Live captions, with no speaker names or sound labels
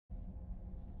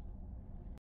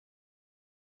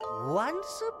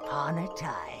Once upon a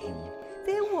time,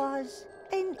 there was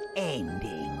an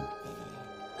ending.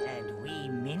 And we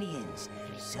minions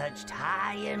searched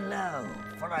high and low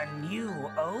for a new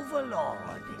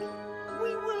overlord.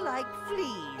 We were like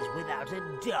fleas without a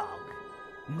dog,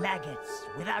 maggots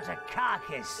without a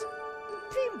carcass,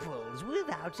 pimples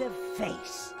without a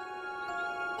face.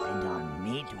 And on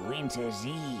Midwinter's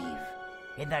Eve,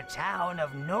 in the town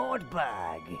of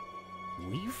Nordberg,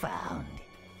 we found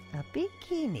a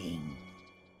beginning.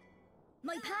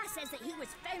 My pa says that he was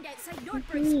found outside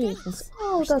Nordberg's gates.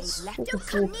 Oh, that's Left, super don't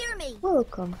come cool. near me.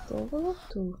 Welcome to Overlord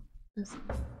II. Just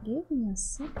give me a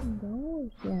second. Oh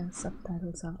yeah,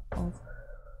 subtitles are off.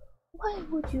 Why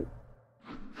would you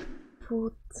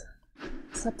put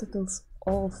subtitles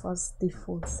off as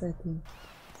default setting?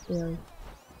 Really?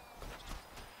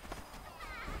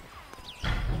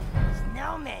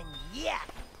 Snowman, yeah.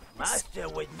 Master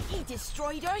wouldn't. He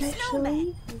destroyed our Actually,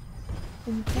 snowman.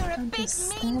 You're a big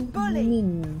mean bully.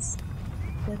 Minions.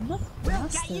 They're not We'll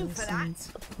get you masters for in that.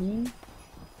 the game.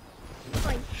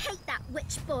 I hate that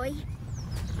witch boy.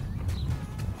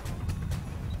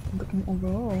 I'm talking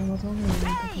overall, not only I'm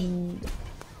talking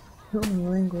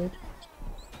human language.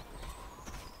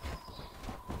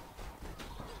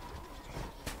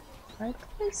 Right,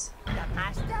 guys? The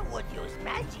master would use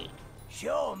magic.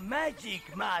 Show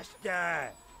magic,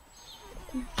 master.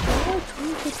 Try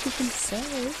to get to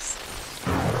themselves.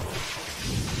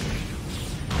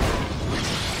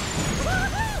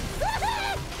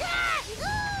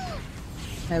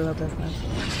 I love that man.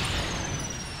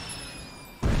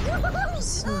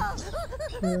 So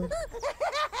cute.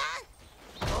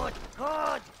 Good,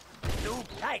 good. Gloob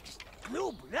likes.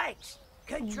 Gloob likes.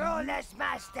 Control us,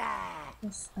 master.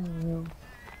 Yes, I will.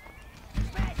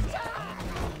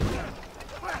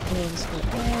 Games for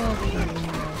everyone.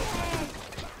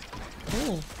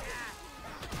 Oh,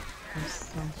 there's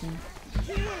something.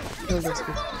 Kill this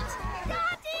guy.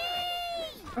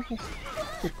 Okay,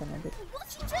 keep them a bit.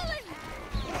 What's he doing?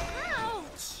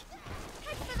 Ouch!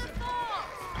 Head for the fort!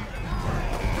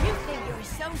 You think you're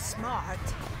so smart.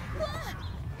 What?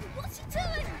 What's he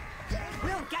doing?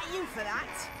 We'll get you for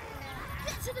that.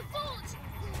 Get to the fort!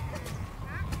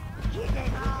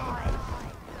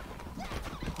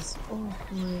 It's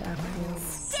awfully after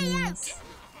since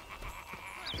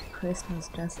Christmas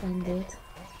just ended,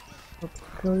 but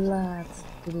glad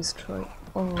to destroy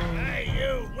all. Hey,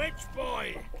 you witch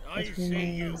boy! I that see you,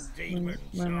 remains demon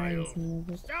when my mind child. is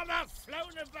needed. Stop that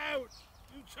floating about!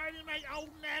 You trying to make old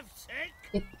Nev sick?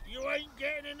 Yep. You ain't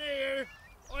getting in here.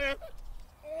 I have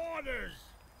orders.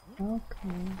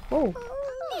 Okay. Oh,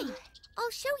 Me!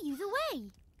 I'll show you the way.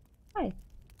 hi.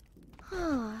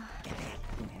 Oh,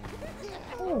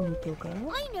 little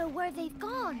girl. I know where they've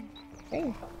gone.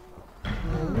 Hey.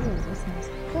 Oh, this is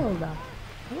Kelda.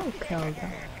 Hello, Kelda.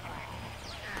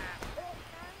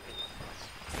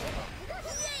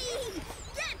 Yay!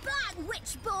 Get back,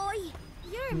 witch boy!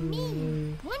 You're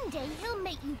mean. One day he'll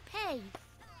make you pay.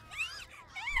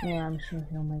 Yeah, I'm sure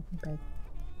he'll make me pay.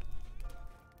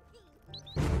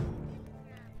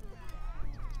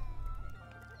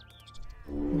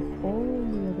 With all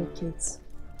the other kids.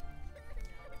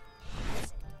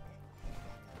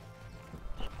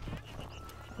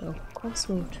 Of course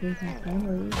we'll treat them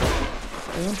friendly. We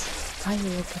won't fire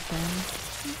at them.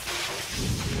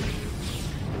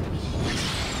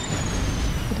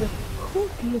 But who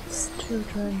gives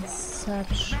children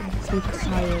such big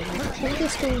fireworks? They're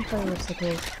just doing fireworks at all.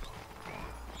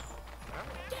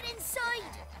 Get inside!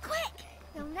 Quick!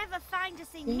 They'll never find us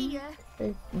in here.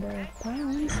 If their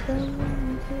parents don't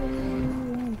want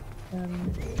them. The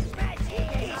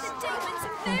demons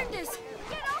have found us!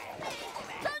 Get off me!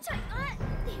 Don't take that!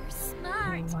 They're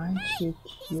smart! Why Hey! should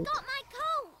He's you- got my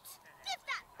coat! Give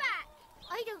that back!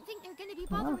 I don't think they're gonna be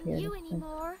Come out bothering here, you let's see.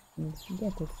 anymore. Let's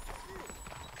get it.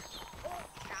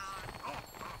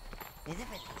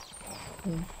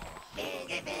 Okay.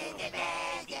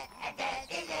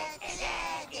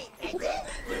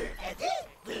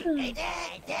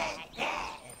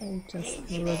 I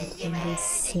just love in this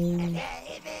scene.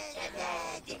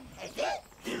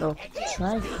 Oh,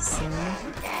 try to sing.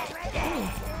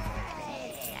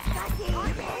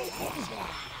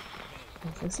 Oh,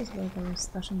 this is where they were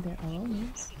stashing their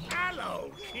armies.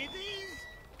 Hello, kiddies.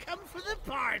 Come for the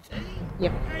party.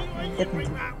 Yep, Hey, when you definitely.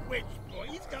 bring that witch boy,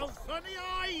 he's got funny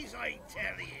eyes, I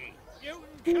tell you. You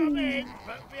can come in,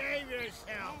 but behave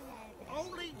yourself.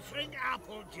 Only drink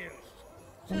apple juice.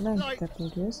 I Just like like apple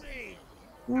juice. me.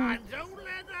 Yeah. And don't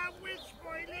let that witch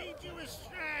boy lead you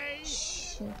astray.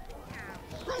 Shit.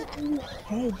 Why do you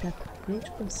hate that bridge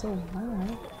boy so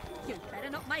much? You better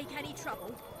not make any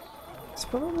trouble. It's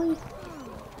probably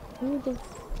who the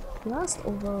last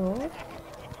overall,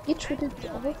 he treated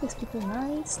all his people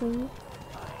nicely.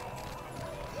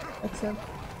 Except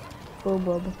for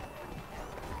Bob.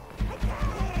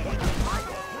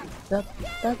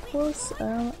 That was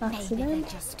an accident.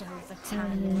 Just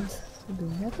And the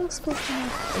never spoken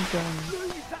of again.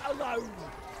 Leave that alone!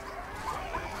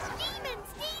 Demons!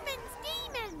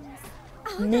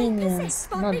 Minions,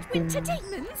 Spotted not winter demons.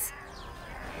 demons!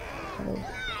 Oh.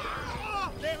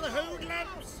 Little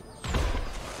hoodlums!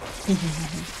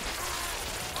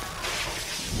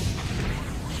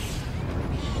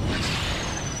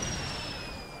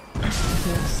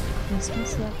 Yes,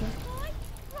 Christmas level.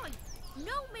 Right,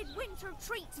 no midwinter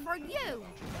treats for you!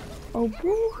 Oh,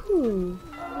 boo-hoo!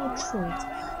 No treat.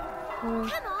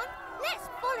 Come on, let's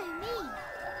follow me!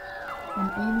 I'm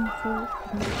aiming for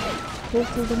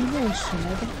total domination.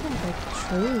 I don't have a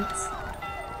treat.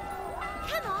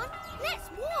 Come on, let's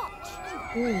watch!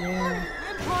 Oh yeah.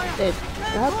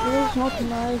 That was not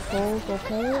my fault,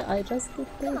 okay? I just did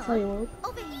the firework.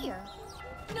 Over here!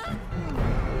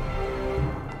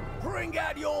 Bring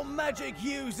out your magic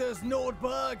users,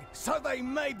 Nordberg, so they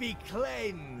may be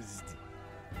cleansed.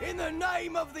 In the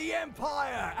name of the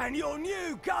Empire and your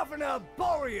new governor,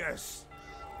 Boreas.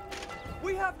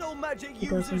 We have no magic He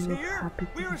users doesn't look here. happy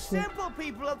to We be are here. simple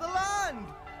people of the land.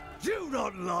 Do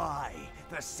not lie.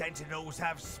 The Sentinels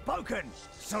have spoken.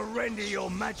 Surrender your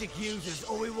magic users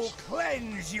or we will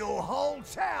cleanse your whole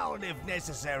town if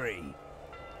necessary.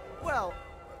 Well,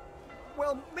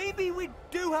 maybe we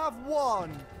do have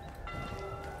one.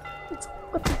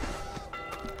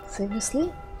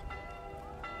 Seriously?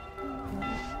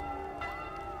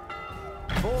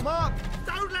 Form up.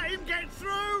 Don't let him get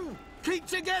through! Keep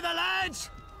together, lads.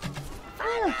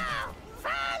 Follow!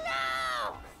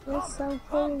 Yes, I'm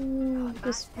following you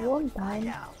this one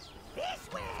time. This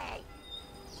way!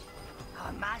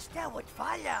 Our master would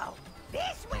follow.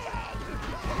 This way!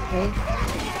 Okay.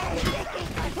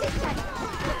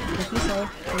 What you say?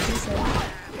 What you say?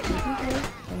 Okay.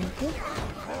 Thank you.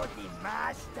 For the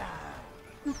master.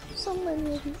 So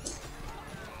many of you.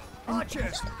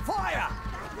 Archers, fire!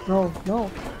 No,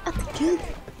 no. At the gate?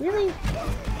 Really?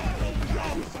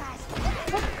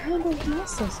 What kind of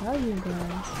masters are you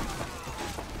guys?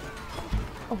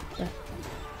 Oh, there.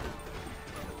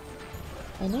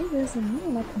 I know there's a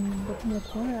new up in the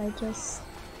corner, I'm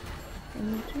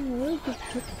doing a really good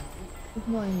job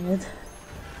ignoring it.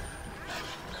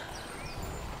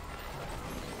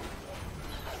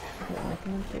 Okay, I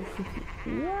can't take 50.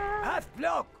 Yeah! Half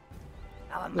block!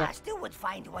 Our master would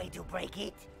find a way to break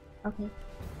it. Okay.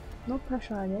 No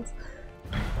pressure, I guess.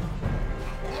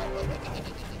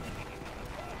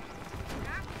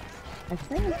 I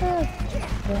think that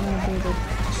gonna do the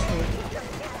shape.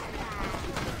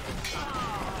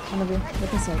 Let me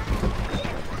see.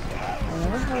 I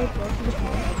never had it work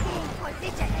before.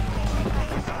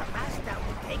 Our master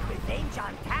would take revenge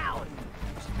on town.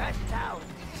 Smash town.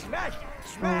 Smash! I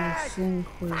Smash! think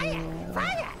we will.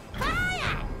 Fire!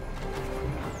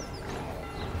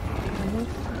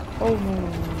 Oh no.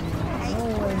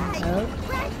 No.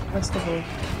 First of all.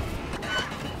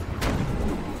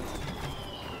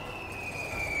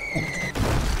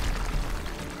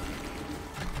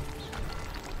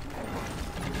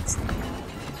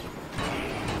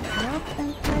 Not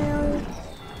entirely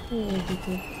easy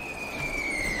to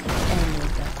end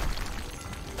with that.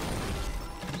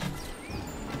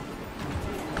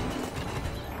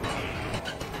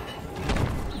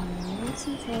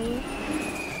 Listen for you.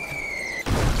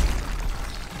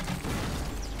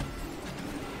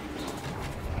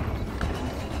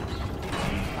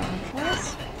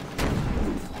 Contrast.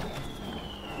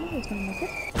 Oh, it's gonna make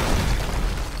it.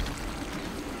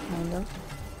 Kind of.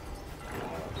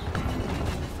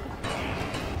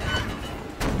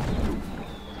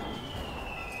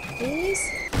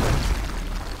 Please.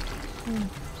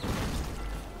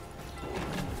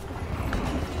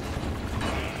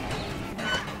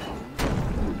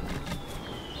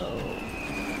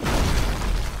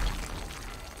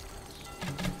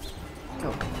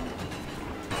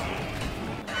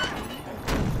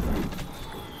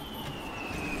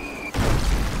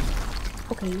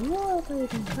 Okay, what I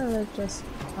can kind of just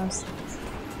pass.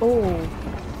 Oh,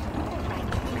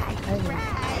 I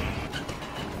know.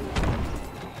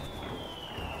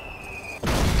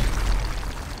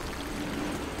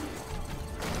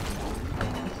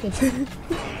 Okay.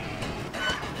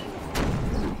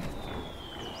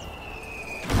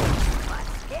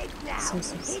 Evna! So Hit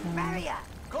sad. barrier!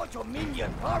 Got your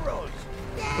minion burrows!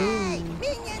 Yay!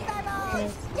 Minion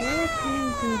bubbles!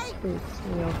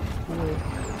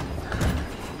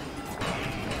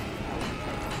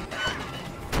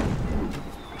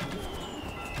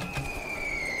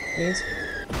 please.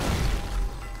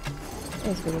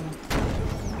 That's good enough.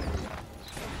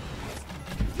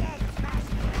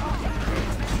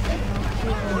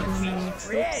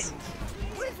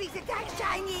 Wolfie's attack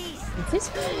Chinese! This?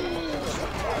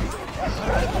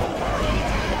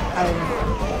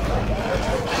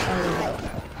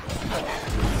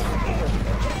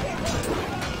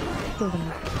 Kill them.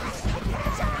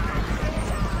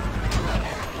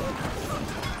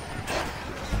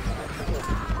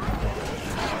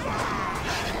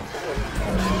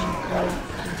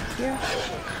 Here.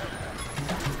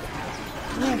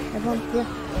 Yeah, everyone here.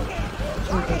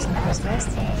 Oh, there's some first last.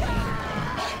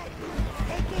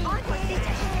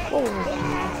 Oh,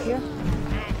 here.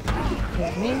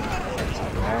 Here's me.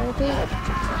 Priority.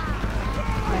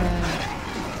 And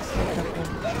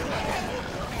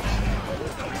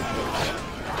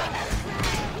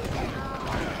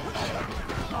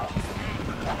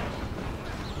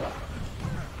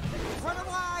Run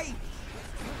away!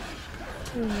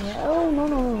 yeah. Oh, no.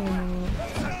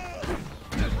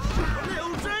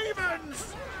 Little demons!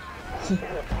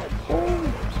 Oh,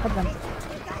 got them.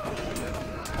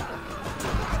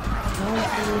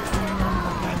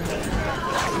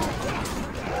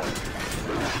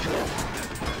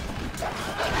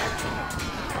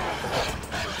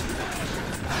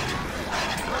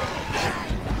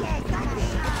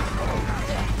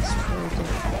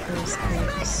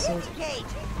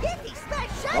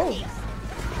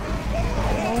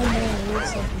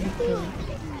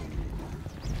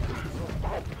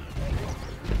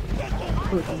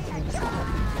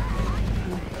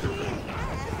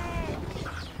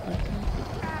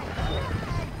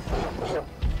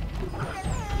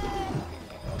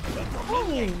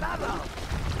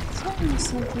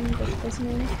 Something that doesn't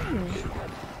mean anything.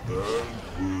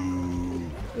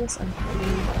 Yes, I'm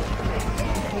happy.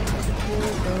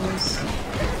 Here goes.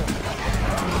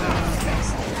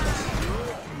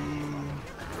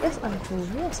 Yes, I'm cool.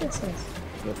 Yes.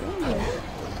 Get in there.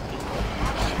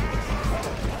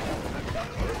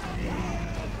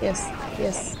 Yes.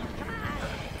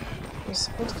 You're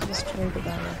supposed to destroy the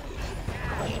barrier.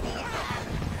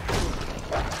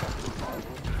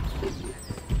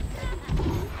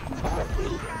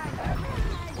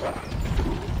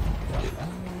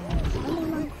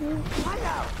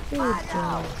 Good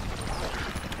job.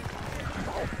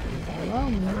 Allow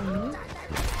me.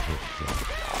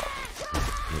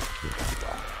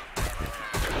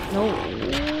 No.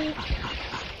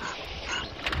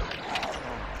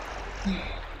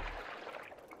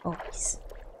 Always.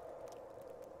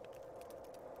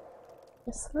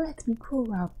 Just let me grow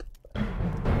up.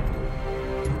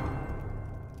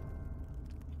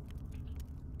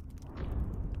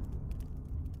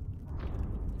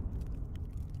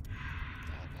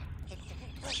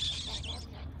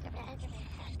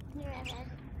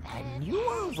 A new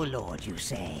Overlord, you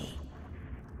say?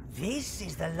 This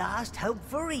is the last hope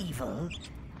for evil?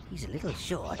 He's a little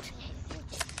short.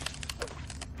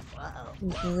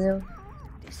 Whoa. For real?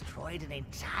 Destroyed an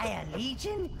entire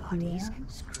legion? Bodies,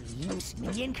 screams,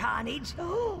 minion carnage?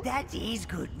 Oh, that is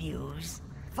good news.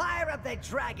 Fire up the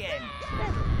dragon!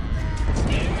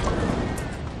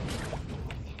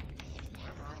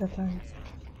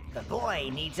 The boy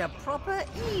needs a proper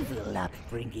evil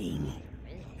upbringing.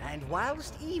 And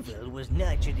whilst evil was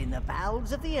nurtured in the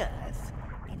bowels of the earth,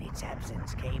 in its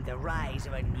absence came the rise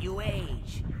of a new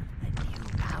age, a new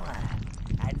power,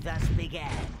 and thus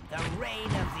began the reign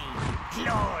of the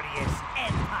glorious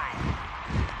empire.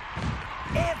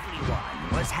 Everyone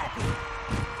was happy,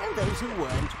 and those who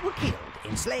weren't were killed,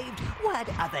 enslaved, or had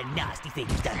other nasty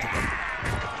things done to them.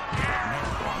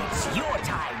 Now it's your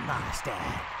time, Master.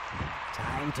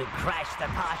 Time to crash the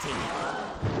party.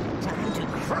 Time to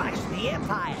crush the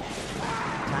empire.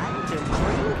 Time to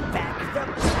bring back the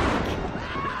plague.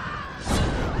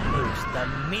 Loose the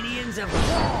minions of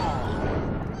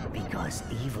war. Because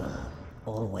evil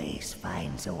always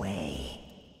finds a way.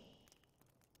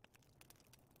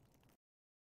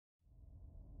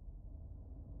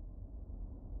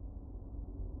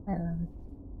 I love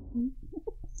it.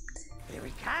 Here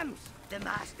he comes. The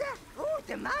master? Oh,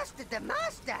 the master.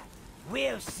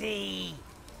 We'll see.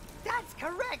 That's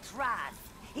correct, Wrath.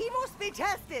 He must be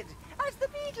tested, as the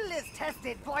beetle is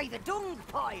tested by the dung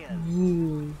pile.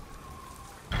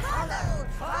 Follow!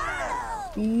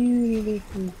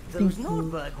 Beautiful. Those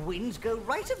Nordberg winds go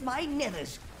right at my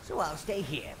nethers, so I'll stay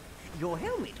here. Your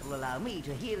helmet will allow me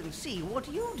to hear and see what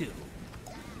you do.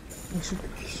 I should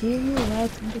kill you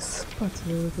right on the spot,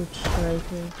 you little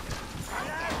traitor.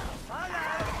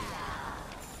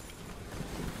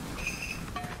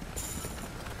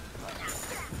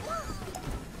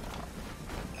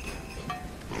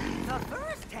 The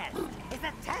first test is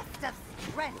a test of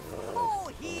strength. Oh,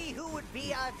 he who would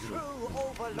be a true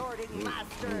overlording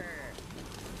master.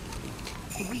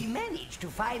 We managed to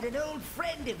find an old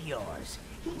friend of yours.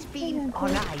 He's been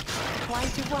on ice for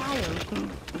quite a while.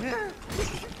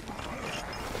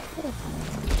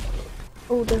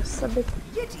 Oh, there's a bit.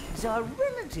 Yetis are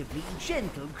relatively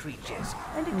gentle creatures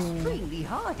and extremely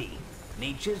hardy.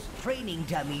 Nature's training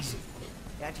dummies.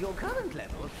 At your current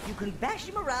level, you can bash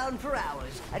him around for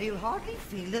hours and he'll hardly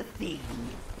feel a thing.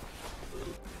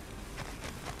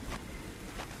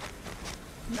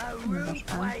 No room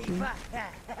play for...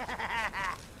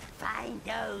 Find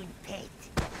own pet.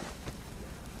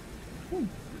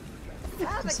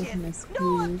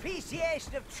 No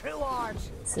appreciation of true art.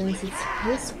 Since it's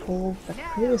his fault that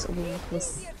previous Overlord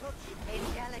was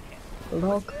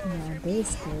locked in our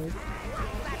base cave.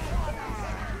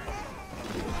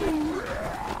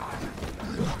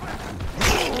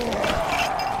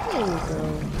 There we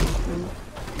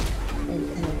go.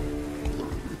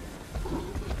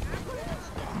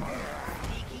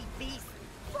 Sneaky beast,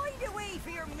 find a way for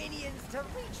your minions to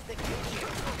reach the kitchen.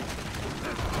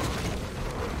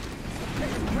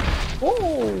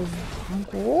 Oh,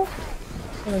 uncle.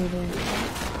 What are you doing?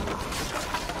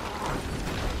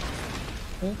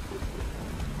 Okay.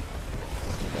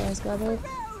 You guys got it?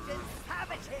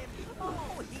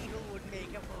 Oh, he who would make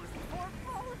a most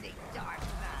foreboding dark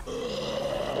man.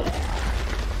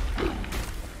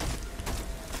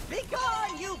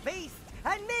 Begone, you beast,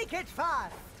 and make it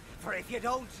fast. For if you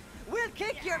don't, we'll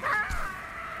kick your...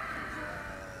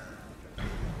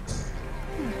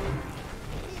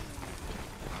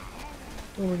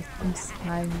 Oh, this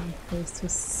smiling face to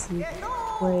see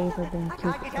braver than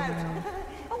kick it around.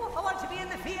 I want to be in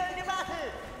the field of battle.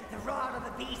 The roar of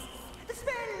the beasts, the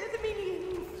smell of the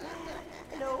minions.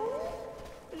 Hello?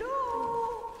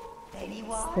 Hello?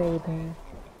 Anyone? Stay there.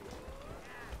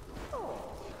 Oh.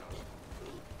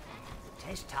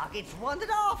 Test target's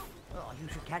wandered off. Oh, you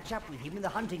should catch up with him in the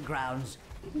hunting grounds.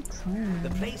 I'm trying. The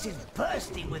place is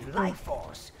bursting with life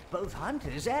force, both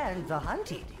hunters and the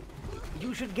hunted.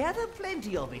 You should gather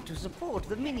plenty of it to support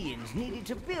the minions needed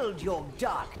to build your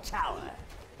dark tower.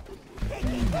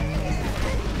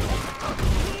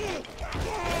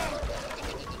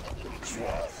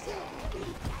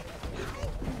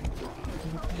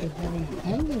 We're having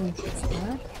enemies, is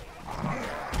that?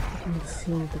 I can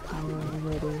feel the power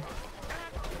already.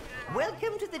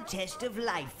 Welcome to the test of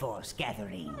life force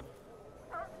gathering.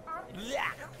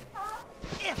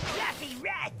 Fluffy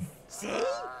rats! See?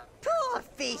 Poor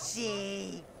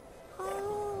fishy!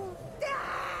 Oh,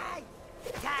 die!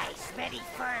 Die, smelly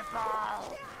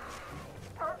furball!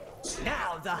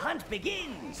 Now the hunt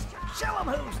begins! Show 'em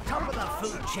who's top of the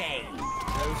food chain!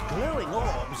 Those glowing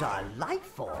orbs are life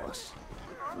force.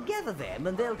 Gather them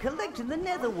and they'll collect in the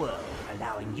netherworld,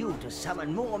 allowing you to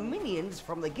summon more minions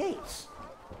from the gates.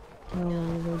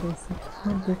 Oh, there's a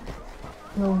hundred.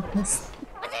 No, this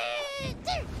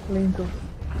link of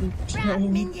the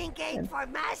chain Minion gate for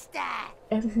master!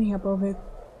 everything above it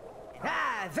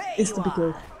Ah, there is you to be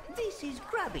good. are. This is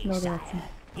Grubby, No, sire. that's not.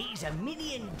 He's a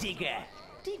minion digger.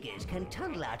 Diggers can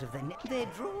tunnel out of the net. They're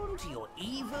drawn to your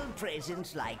evil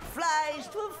presence like flies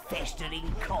to a festering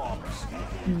corpse.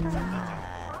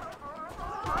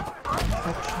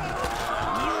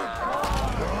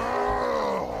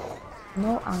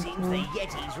 No, Seems uncle. the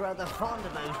Yeti's rather fond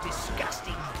of those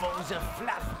disgusting balls of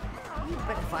fluff. You'd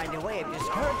better find a way of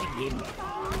discouraging him.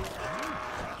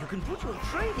 You can put your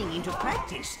training into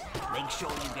practice. Make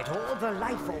sure you get all the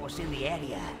life force in the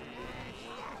area.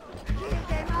 Give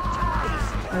them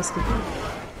eyes! Let's go.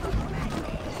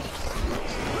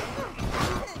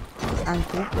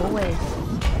 Uncle, go away.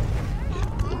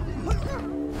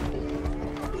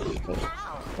 Okay,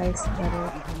 guys,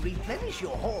 better. You can replenish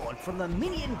your horde from the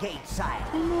minion gate, sire.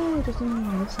 I know it doesn't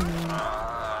even listen to me.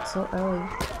 So early.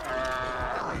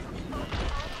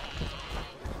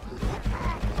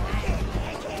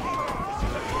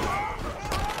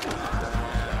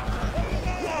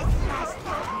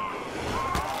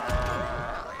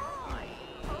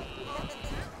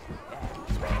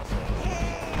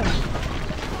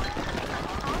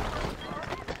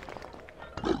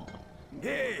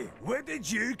 Hey, where did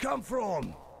you come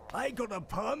from? I got a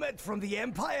permit from the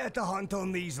Empire to hunt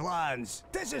on these lands.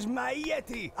 This is my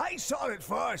Yeti. I saw it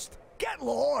first. Get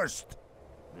lost!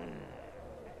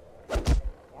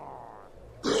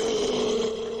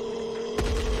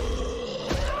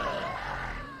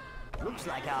 Looks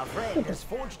like our friend has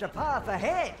forged a path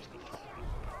ahead.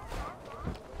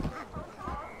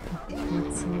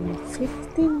 Let's see,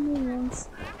 15 millions.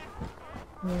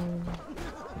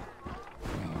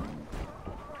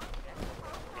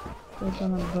 We're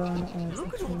gonna burn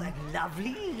Look at all everything. that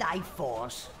lovely life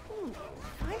force.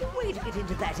 Find a way to get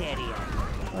into that area.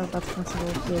 Well, that's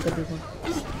possible. Kill the big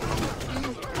one.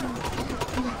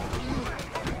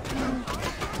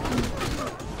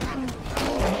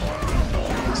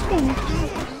 Spin.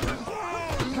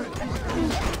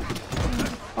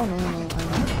 Oh no,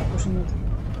 I'm pushing it.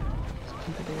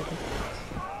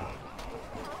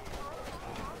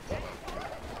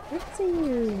 Let's see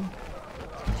you.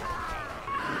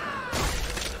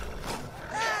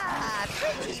 Ah,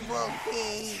 pretty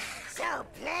Wolfie. So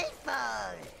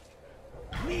playful.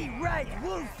 We right,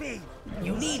 Wolfie.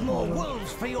 You need more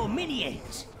wolves for your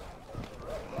minions.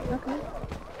 Okay.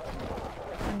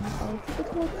 I'll keep it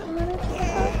for a minute.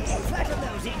 Flatten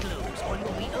those igloos or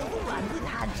you'll be overrun with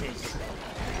hunters.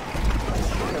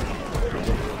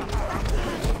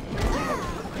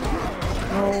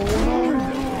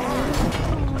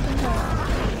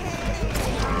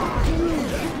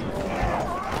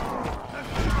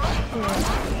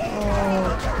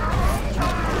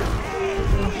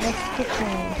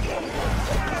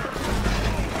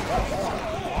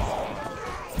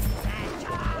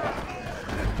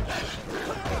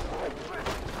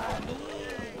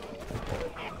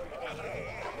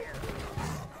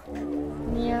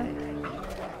 Yeah.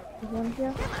 Is one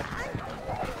here?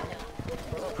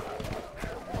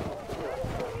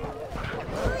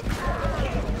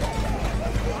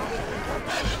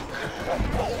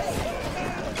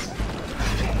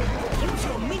 Use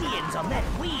your minions on that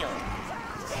wheel.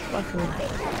 What wheel?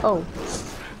 Oh.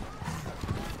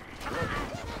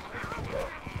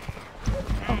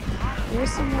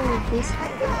 There's some more of this. There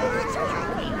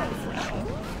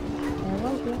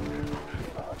we go.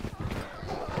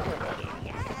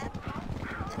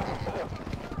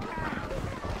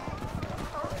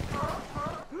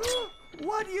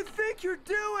 What do you think you're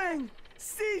doing?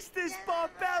 Cease this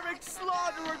barbaric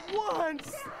slaughter at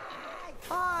once!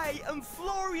 I am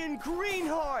Florian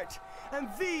Greenheart, and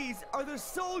these are the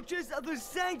soldiers of the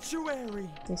sanctuary.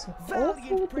 There's a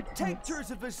Valiant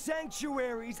protectors of the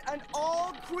sanctuaries and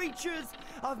all creatures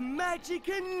of magic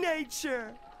and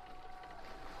nature.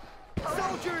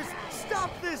 Soldiers, stop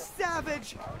this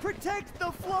savage! Protect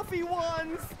the fluffy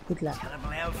ones! Good luck.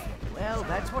 Terrible elf. Well,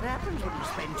 that's what happens when you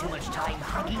spend too much time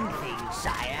hugging things,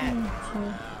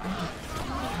 sire.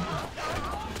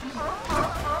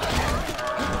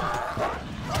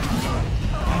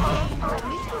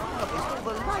 It's all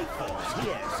the life force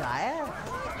here, sire.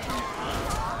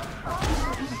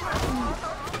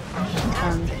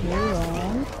 And here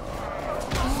on.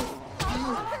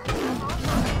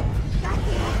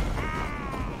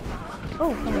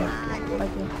 Oh, come here. Right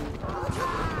here.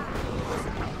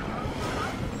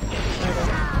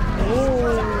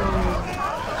 Oh,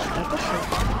 that was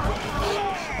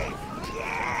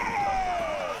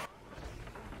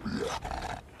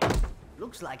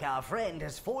Looks like our friend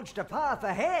has forged a path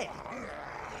ahead.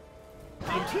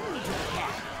 Continue to the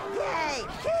camp. Yay!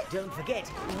 Don't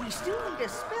forget, we still need a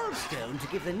spell stone to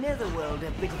give the netherworld a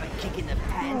bit of a kick in the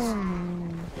pants.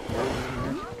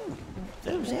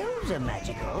 Those elves are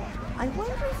magical. I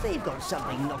wonder if they've got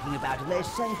something knocking about in their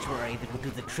sanctuary that will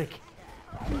do the trick.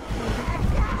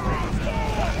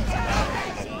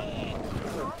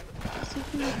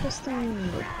 something interesting.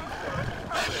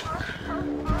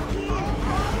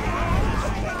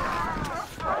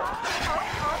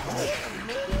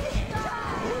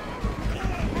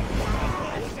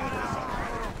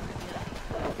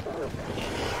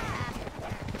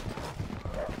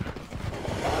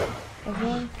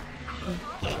 Again.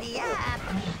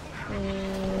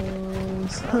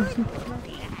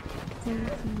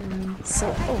 So,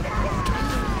 I'm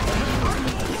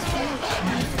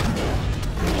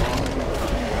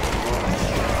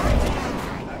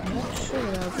not sure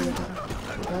I'll be able to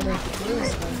gather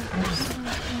this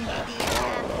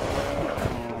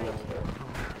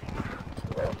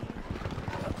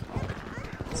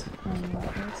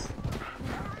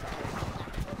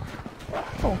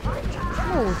Oh,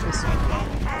 no, this one.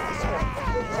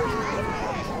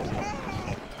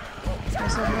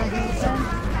 There's a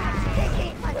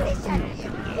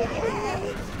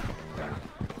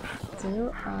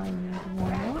still, I need one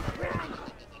more.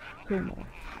 Two more.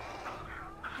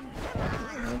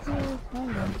 Where do you find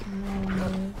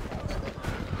them?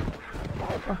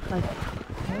 Oh, like,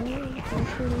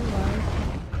 actually, right.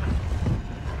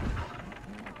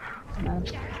 Man.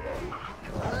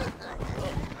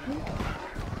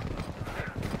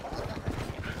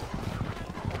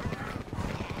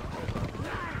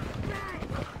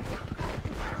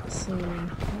 So,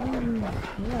 yeah,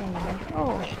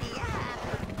 oh.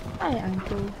 Hi,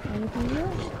 Uncle. Anything new?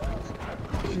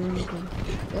 really good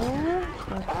there,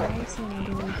 but also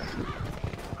really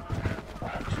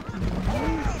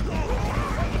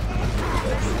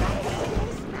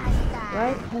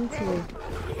right mentally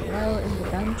while in the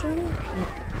dungeon and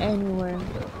anywhere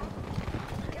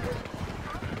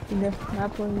in the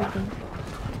map where you can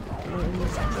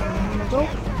go,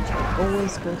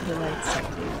 always go to the right side.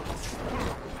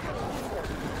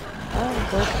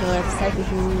 Go to the right side if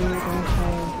you don't have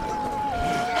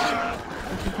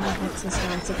access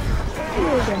rights.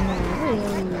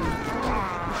 Really,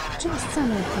 just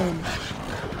some of them.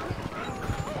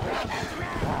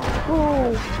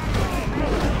 Oh!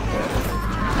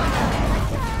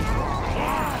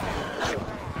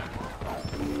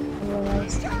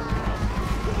 Realized.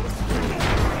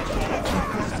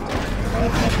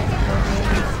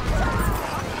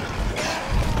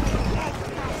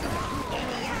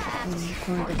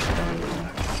 What is that?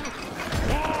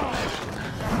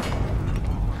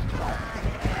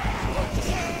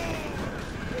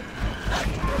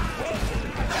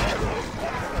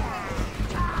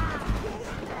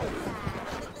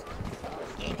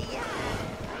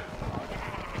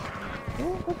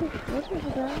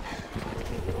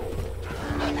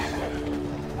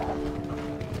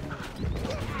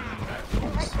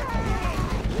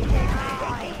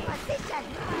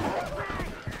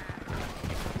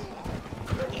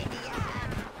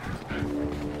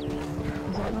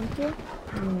 Is that one here?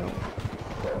 No.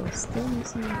 We're still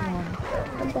missing one.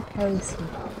 What the hell is he?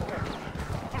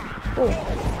 Oh!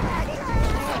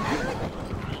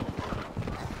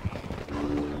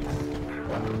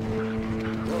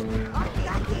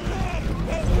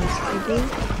 Do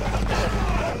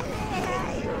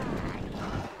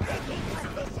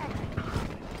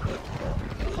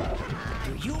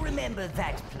you remember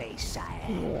that place, sire?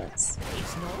 Yes.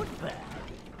 It's not bad.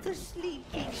 The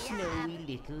sleepy, snowy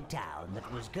little town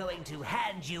that was going to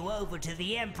hand you over to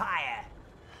the Empire.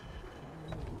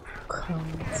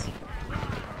 Can't.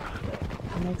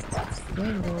 Next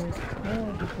thing is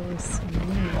probably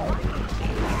me.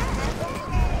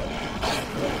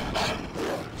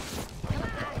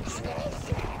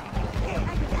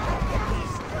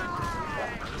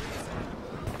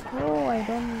 Oh, I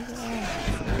don't.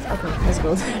 Okay, let's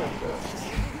go.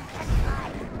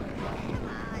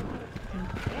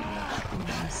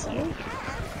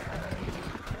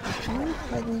 Come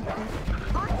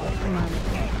on.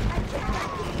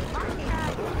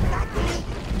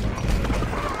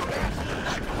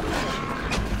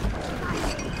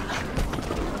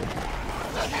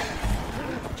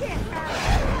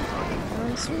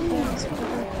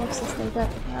 Boxes like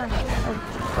that.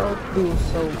 I'll do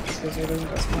so considering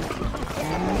this one.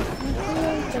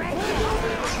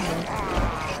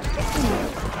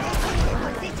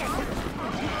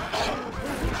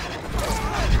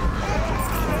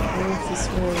 This is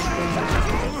really good.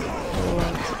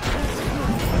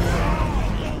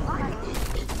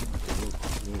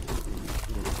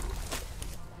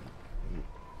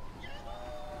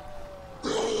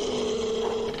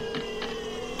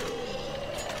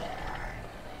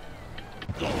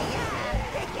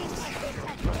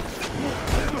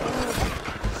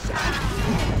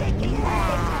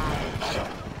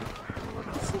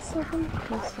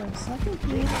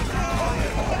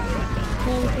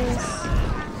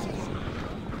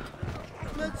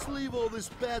 Let's leave all this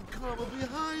bad karma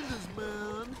behind us,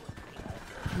 man.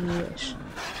 Yes.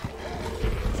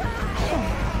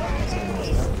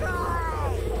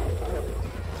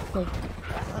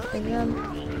 Okay. Again.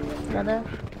 Brother.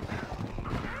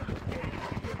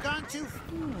 You're going too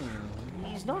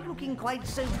He's not looking quite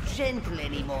so gentle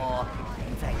anymore.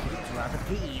 In fact, he looks rather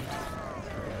peeved.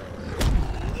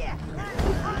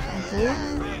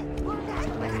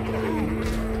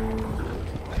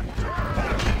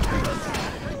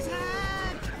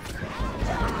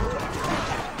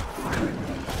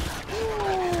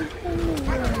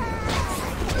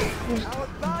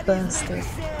 Bastard.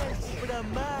 But our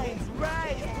minds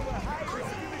rise to a higher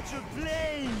spiritual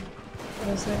plane.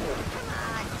 Does it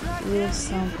will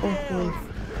sound awfully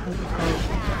if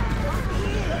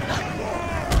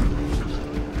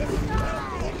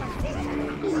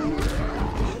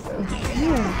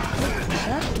you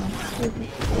that much you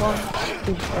want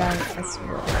to die as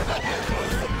well.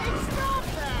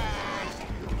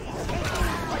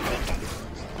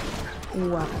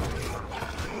 Wow.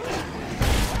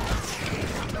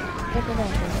 Look at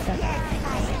that.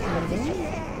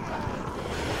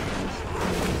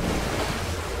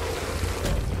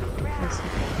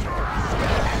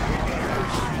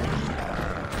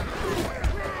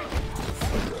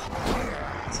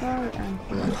 Sorry, I'm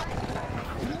here.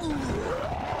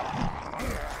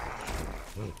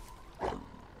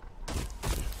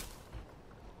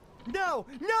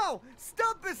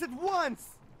 this at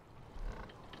once!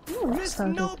 Oh, This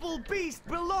noble beast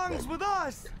belongs with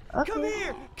us!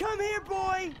 Okay. Come here,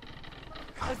 boy!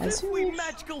 As As if you we wish.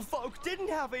 magical folk didn't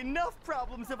have enough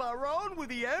problems of our own with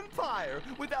the Empire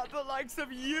without the likes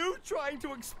of you trying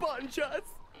to expunge us.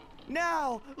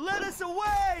 Now, let us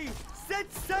away!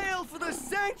 Set sail for the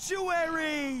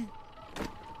sanctuary!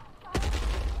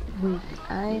 Wait,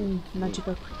 I'm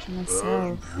magical creature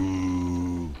myself.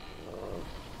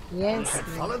 Yes.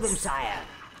 Follow them, sire.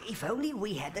 If only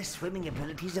we had the swimming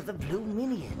abilities of the blue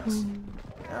minions.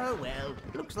 Oh well,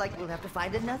 looks like we'll have to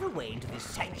find another way into this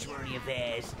sanctuary of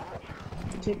theirs.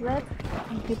 Jiglet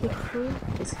and keep it through.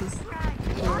 This is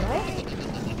alright.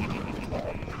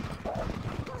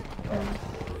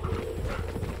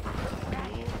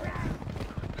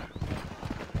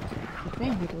 I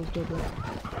think it was Jiglet.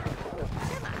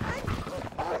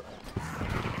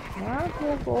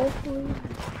 Careful, hopefully.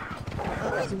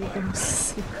 So we can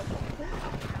see.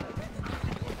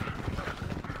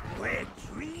 Where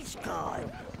trees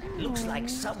gone? Looks like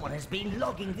someone has been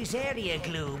logging this area,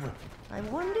 Gloom. I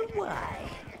wonder why.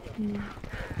 I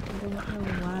don't know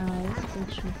why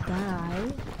they should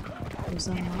die. There's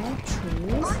a more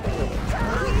trees.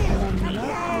 And I'm not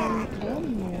having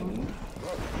anyone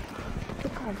to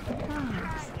cut the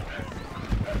plants.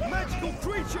 Magical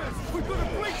creatures! We've got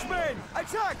a bridgeman!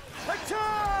 Attack!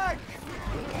 Attack!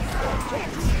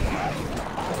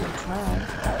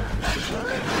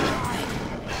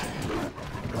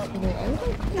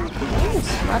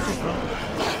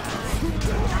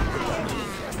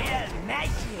 Mere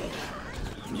magic!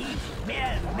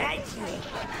 Mere magic!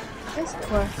 This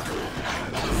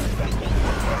work.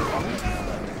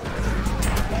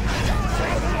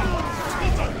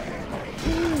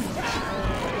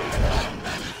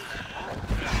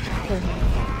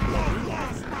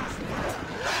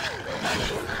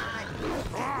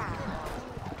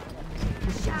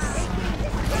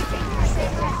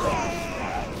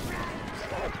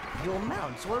 Your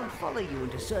mounts won't follow you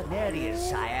into certain areas,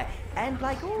 sire. And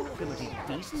like all primitive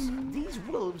beasts, these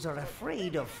wolves are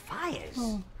afraid of fires.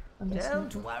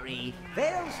 Don't worry,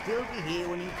 they'll still be here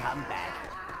when you come back.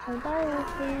 Bye,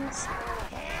 please.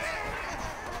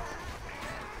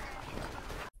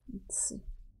 Let's see.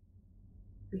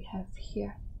 We have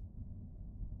here.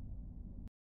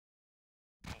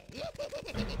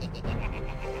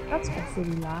 That's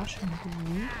awfully large and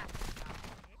green.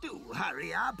 Do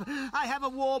hurry up. I have a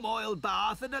warm oil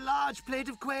bath and a large plate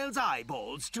of quail's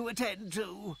eyeballs to attend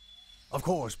to. Of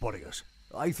course, Boreas.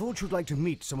 I thought you'd like to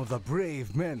meet some of the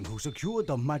brave men who secured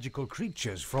the magical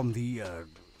creatures from the,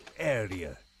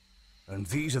 area. And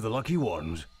these are the lucky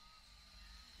ones.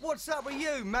 What's up with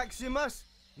you, Maximus?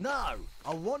 No,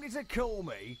 I wanted to call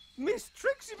me Miss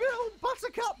Trixiebill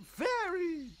Buttercup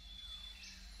Fairy!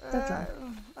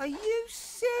 Are you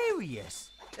serious?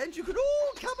 And you can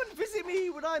all come and visit me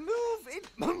when I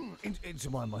move into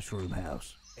my mushroom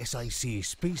house. SIC,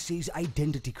 Species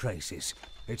Identity Crisis.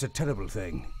 It's a terrible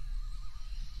thing.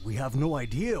 We have no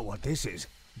idea what this is,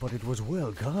 but it was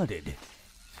well guarded.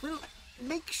 Well,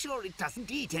 make sure it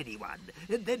doesn't eat anyone,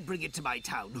 and then bring it to my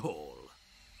town hall.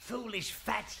 Foolish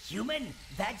fat human,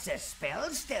 that's a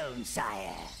spellstone,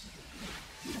 sire.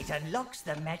 It unlocks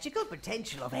the magical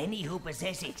potential of any who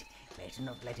possess it. Better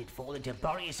not let it fall into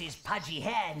Boreas's pudgy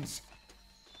hands.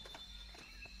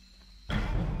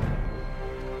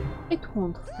 It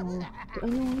won't fall to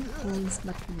anyone's hands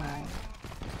but mine.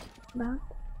 But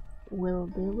we'll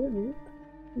deal with it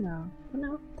now. For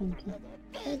now, thank you.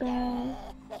 Bye bye.